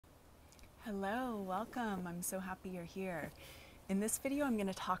Hello, welcome. I'm so happy you're here. In this video, I'm going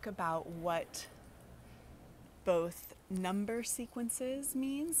to talk about what both number sequences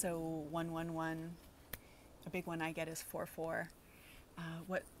mean. So 111, a big one I get is 44.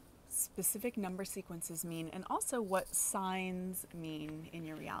 What specific number sequences mean, and also what signs mean in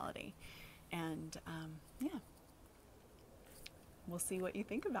your reality. And yeah, we'll see what you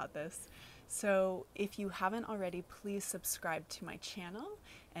think about this. So if you haven't already, please subscribe to my channel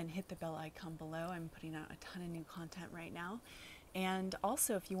and hit the bell icon below. I'm putting out a ton of new content right now. And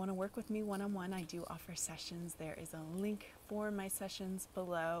also, if you want to work with me one-on-one, I do offer sessions. There is a link for my sessions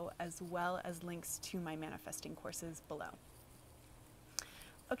below, as well as links to my manifesting courses below.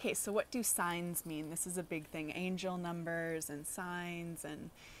 Okay, so what do signs mean? This is a big thing. Angel numbers and signs,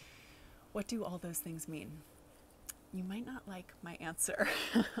 and what do all those things mean? You might not like my answer.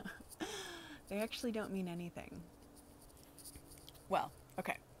 They actually don't mean anything. Well,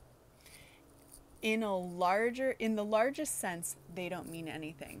 okay. In the largest sense, they don't mean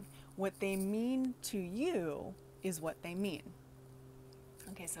anything. What they mean to you is what they mean.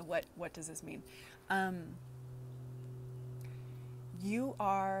 Okay, so what does this mean? You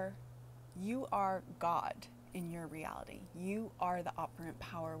are God in your reality. You are the operant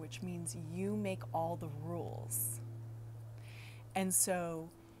power, which means you make all the rules. And so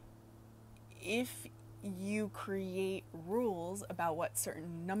if you create rules about what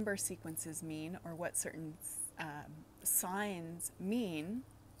certain number sequences mean or what certain signs mean,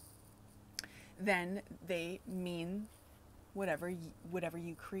 then they mean whatever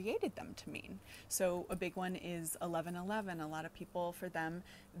you created them to mean. So a big one is 1111. A lot of people, for them,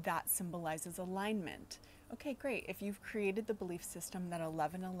 that symbolizes alignment. Okay, great. If you've created the belief system that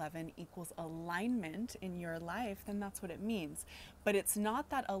 1111 equals alignment in your life, then that's what it means. But it's not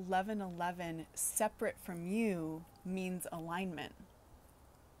that 1111 separate from you means alignment.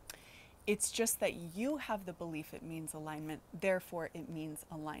 It's just that you have the belief it means alignment, therefore it means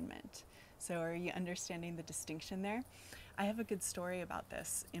alignment. So are you understanding the distinction there? I have a good story about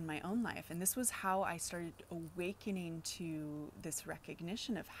this in my own life, and this was how I started awakening to this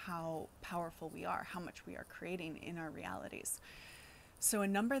recognition of how powerful we are, how much we are creating in our realities. So a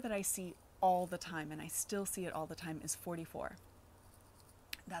number that I see all the time, and I still see it all the time, is 44.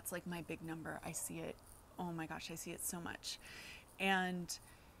 That's like my big number. I see it, oh my gosh, I see it so much. And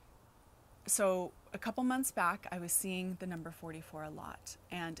so a couple months back, I was seeing the number 44 a lot.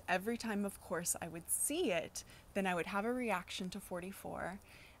 And every time, of course, I would see it, then I would have a reaction to 44.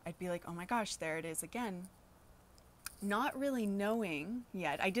 I'd be like, oh my gosh, there it is again. Not really knowing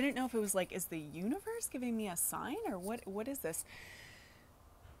yet. I didn't know if it was like, is the universe giving me a sign, or what is this?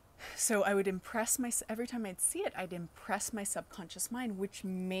 So I would every time I'd see it, I'd impress my subconscious mind, which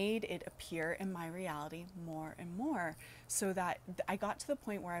made it appear in my reality more and more, so that I got to the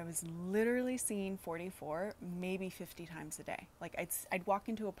point where I was literally seeing 44 maybe 50 times a day. Like I'd walk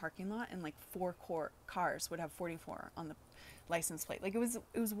into a parking lot and like four cars would have 44 on the license plate. Like it was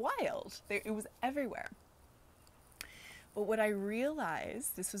wild. It was everywhere. But what I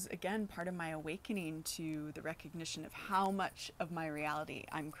realized, this was again part of my awakening to the recognition of how much of my reality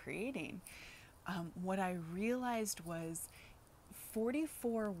I'm creating. What I realized was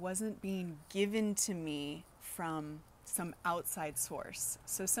 44 wasn't being given to me from some outside source.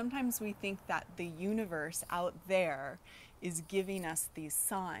 So sometimes we think that the universe out there is giving us these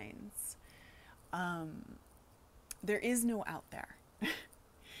signs. There is no out there.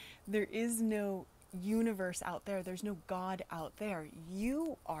 There is no universe out there. There's no God out there.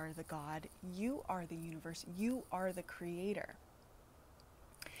 You are the God. You are the universe. You are the creator.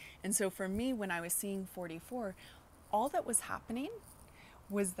 And so for me, when I was seeing 44, all that was happening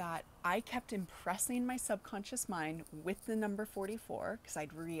was that I kept impressing my subconscious mind with the number 44, because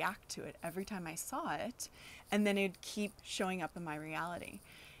I'd react to it every time I saw it, and then it'd keep showing up in my reality.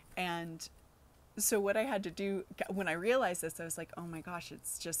 And so what I had to do when I realized this, I was like, oh my gosh,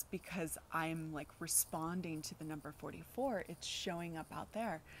 it's just because I'm like responding to the number 44. It's showing up out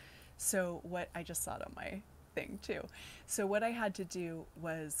there. So what I just saw it on my thing too. So what I had to do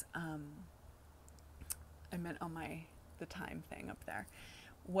was, I meant on the time thing up there.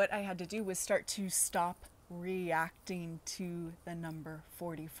 What I had to do was stop reacting to the number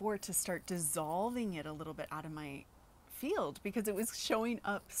 44, to start dissolving it a little bit out of my field, because it was showing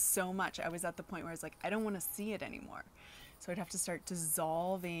up so much. I was at the point where I was like, I don't want to see it anymore. So I'd have to start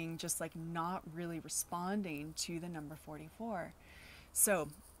dissolving, just like not really responding to the number 44. So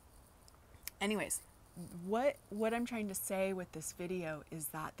anyways, what I'm trying to say with this video is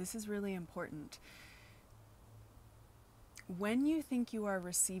that this is really important. When you think you are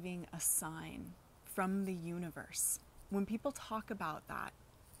receiving a sign from the universe, when people talk about that,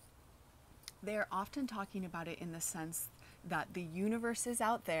 they're often talking about it in the sense that the universe is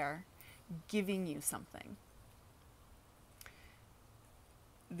out there giving you something.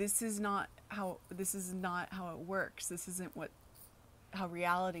 This is not how it works. This isn't how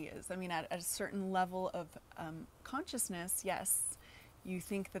reality is. I mean, at a certain level of consciousness, yes, you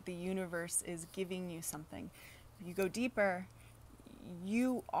think that the universe is giving you something. If you go deeper,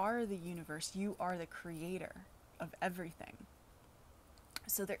 you are the universe. You are the creator of everything.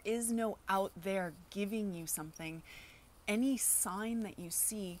 So there is no out there giving you something. Any sign that you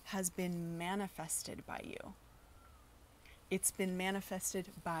see has been manifested by you. It's been manifested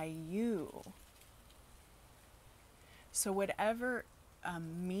by you. So whatever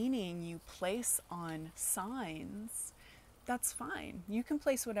meaning you place on signs, that's fine. You can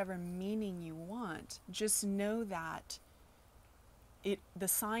place whatever meaning you want. Just know that the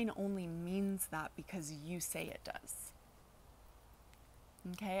sign only means that because you say it does.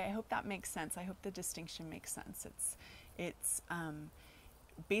 Okay, I hope that makes sense. I hope the distinction makes sense. It's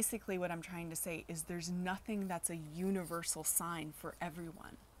basically what I'm trying to say is there's nothing that's a universal sign for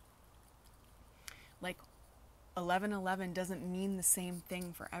everyone. Like 11:11 doesn't mean the same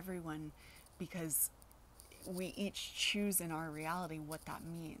thing for everyone because we each choose in our reality what that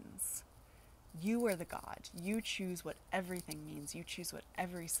means. You are the God. You choose what everything means. You choose what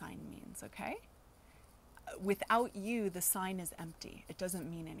every sign means, okay? Without you, the sign is empty. It doesn't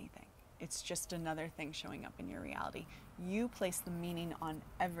mean anything. It's just another thing showing up in your reality. You place the meaning on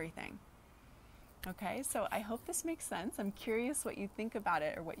everything. Okay, so I hope this makes sense. I'm curious what you think about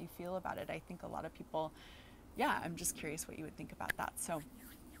it or what you feel about it. I think a lot of people, yeah, I'm just curious what you would think about that. So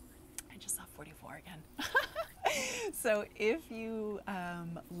I just saw 44 again. So if you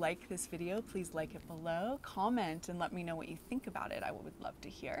like this video, please like it below, comment, and let me know what you think about it. I would love to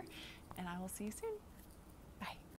hear. And I will see you soon. Bye.